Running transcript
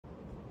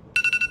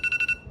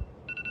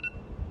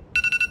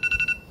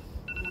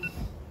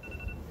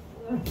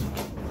I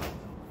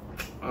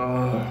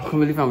can't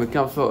believe I'm waking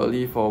up so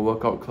early for a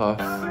workout class.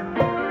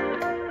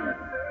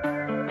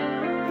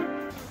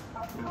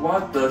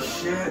 What the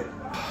shit?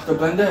 The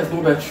blender has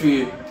no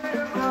battery.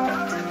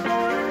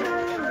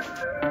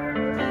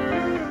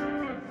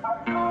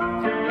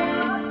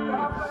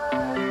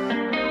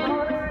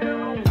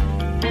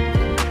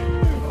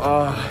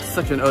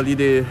 Such an early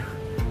day.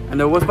 And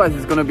the worst part is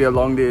it's gonna be a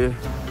long day.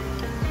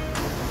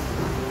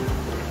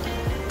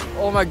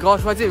 Oh my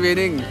gosh, why is it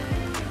raining?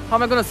 How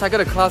am I gonna cycle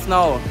to class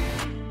now?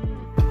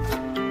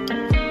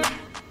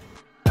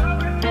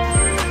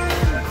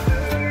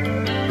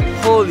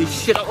 Holy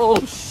shit, oh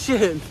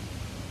shit!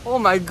 Oh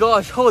my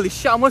gosh, holy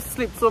shit, I almost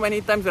slipped so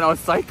many times when I was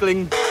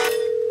cycling.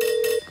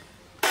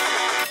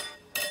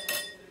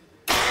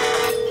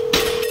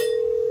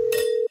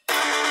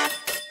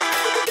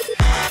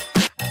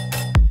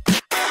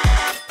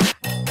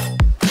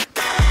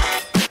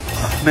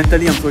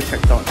 Mentally, I'm so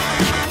checked out.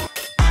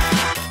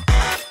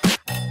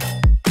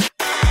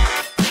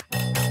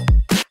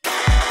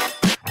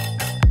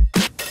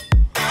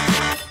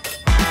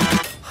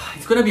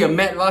 It's gonna be a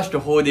mad rush the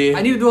whole day.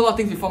 I need to do a lot of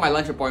things before my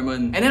lunch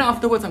appointment. And then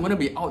afterwards, I'm gonna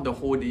be out the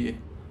whole day.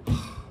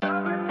 I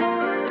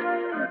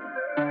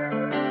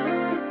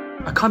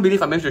can't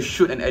believe I managed to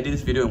shoot and edit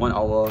this video in 1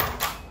 hour.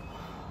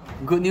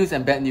 Good news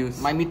and bad news.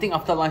 My meeting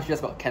after lunch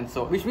just got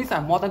cancelled, which means I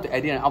have more time to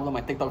edit and upload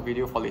my TikTok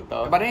video for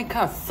later. But then it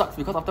kind of sucks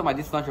because after my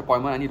this lunch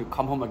appointment, I need to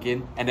come home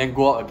again and then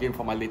go out again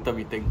for my later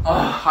meeting.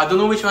 I don't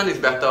know which one is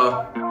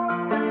better.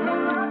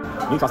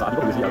 Class are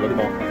people usually a little bit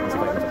more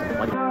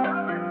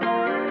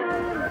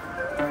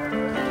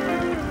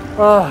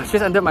Just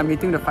ended my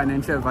meeting with the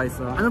financial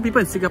advisor. I know people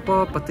in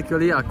Singapore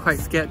particularly are quite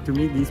scared to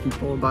meet these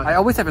people, but I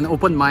always have an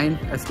open mind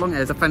as long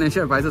as the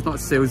financial advisor is not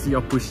salesy or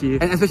pushy.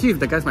 And especially if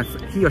the guy's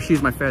he or she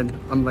is my friend,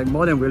 I'm like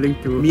more than willing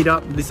to meet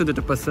up, listen to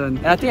the person.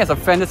 And I think as a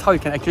friend, that's how you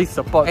can actually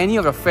support any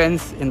of your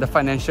friends in the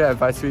financial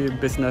advisory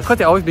business, because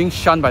they're always being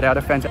shunned by the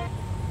other friends.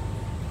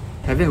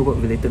 Having a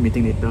work-related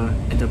meeting later,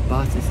 and the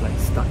bus is like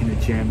stuck in a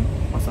jam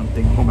or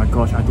something. Oh my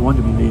gosh, I don't want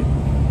to be late.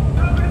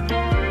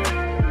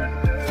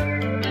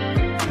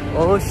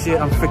 Oh shit,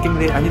 I'm freaking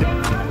late. I need to...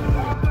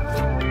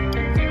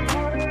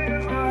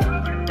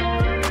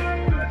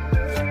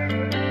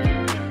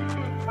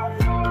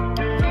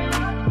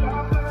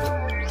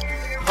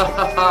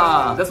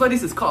 That's why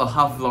this is called a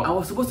half vlog. I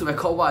was supposed to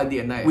record what I did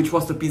at night, which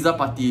was the pizza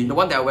party. The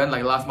one that I went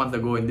like last month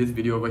ago in this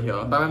video over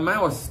here. But my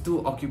mind was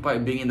too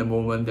occupied being in the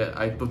moment that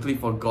I totally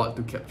forgot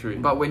to capture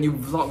it. But when you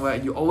vlog,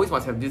 right, you always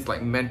must have this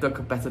like mental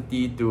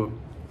capacity to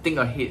think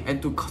ahead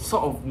and to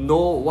sort of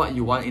know what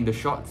you want in the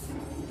shots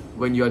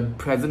when you're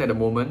present at the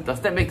moment. Does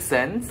that make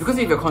sense? Because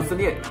if you're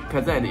constantly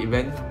present at the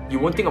event, you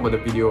won't think about the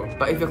video.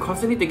 But if you're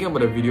constantly thinking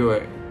about the video,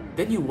 right,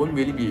 then you won't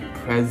really be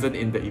present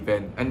in the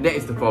event. And that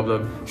is the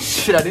problem.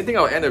 Shit, I didn't think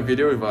I would end the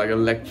video with like a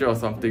lecture or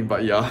something,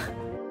 but yeah.